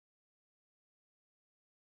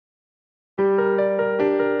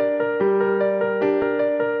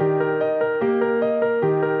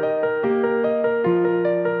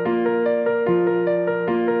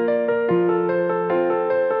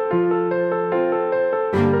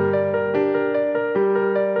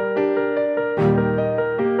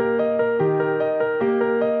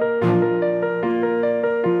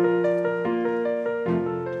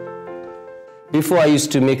before I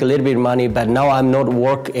used to make a little bit of money, but now I'm not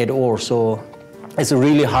work at all, so it's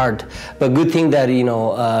really hard. But good thing that, you know,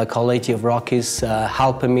 College of Rockies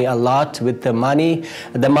helped me a lot with the money.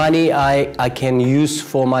 The money I can use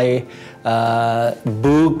for my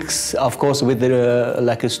books, of course, with the,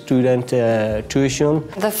 like a student tuition.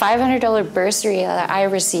 The $500 bursary that I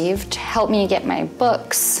received helped me get my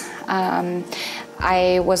books.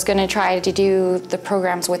 I was going to try to do the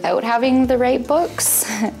programs without having the right books,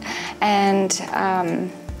 and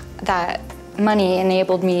that money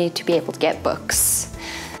enabled me to be able to get books.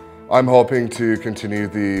 I'm hoping to continue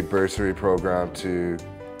the bursary program to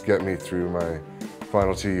get me through my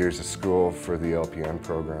final 2 years of school for the LPN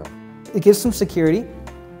program. It gives some security,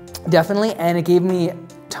 definitely, and it gave me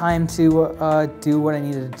time to do what I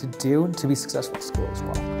needed to do to be successful at school as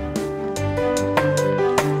well.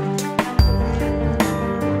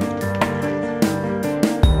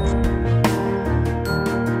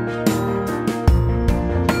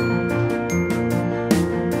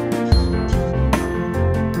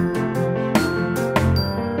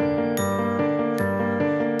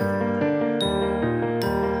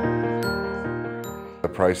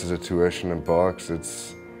 The prices of tuition and books,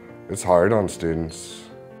 it's hard on students.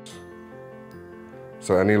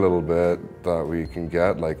 So any little bit that we can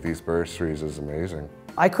get, like these bursaries, is amazing.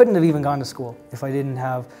 I couldn't have even gone to school if I didn't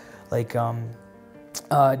have like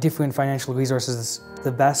different financial resources.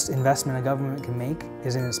 The best investment a government can make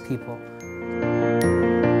is in its people.